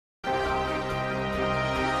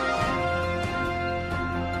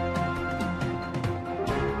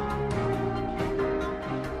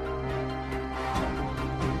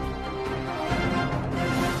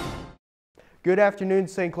Good afternoon,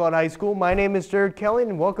 St. Cloud High School. My name is Jared Kelly,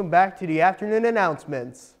 and welcome back to the afternoon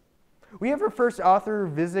announcements. We have our first author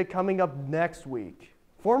visit coming up next week.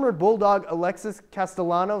 Former Bulldog Alexis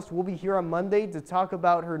Castellanos will be here on Monday to talk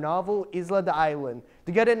about her novel, Isla de Island.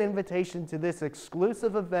 To get an invitation to this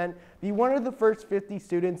exclusive event, be one of the first 50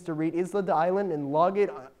 students to read Isla de Island and log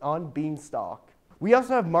it on Beanstalk. We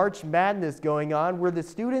also have March Madness going on, where the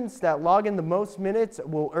students that log in the most minutes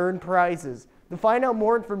will earn prizes. To find out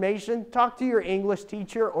more information, talk to your English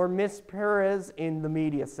teacher or Miss Perez in the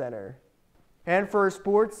Media Center. And for our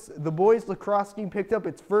sports, the boys lacrosse team picked up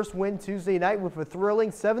its first win Tuesday night with a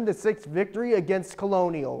thrilling 7-6 victory against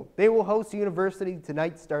Colonial. They will host University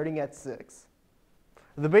tonight starting at 6.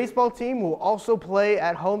 The baseball team will also play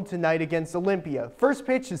at home tonight against Olympia. First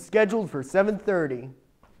pitch is scheduled for 7:30.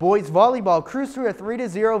 Boys volleyball cruised through a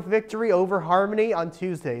 3-0 victory over Harmony on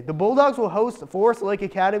Tuesday. The Bulldogs will host Forest Lake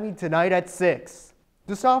Academy tonight at 6.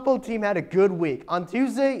 The softball team had a good week. On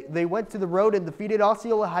Tuesday, they went to the road and defeated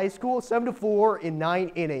Osceola High School 7-4 in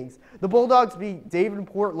 9 innings. The Bulldogs beat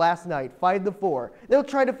Davenport last night 5-4. They'll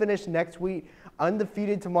try to finish next week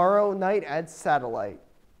undefeated tomorrow night at Satellite.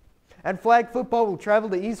 And flag football will travel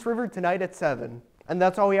to East River tonight at 7. And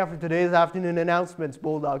that's all we have for today's afternoon announcements,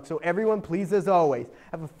 Bulldogs. So everyone, please, as always,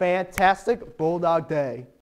 have a fantastic Bulldog Day.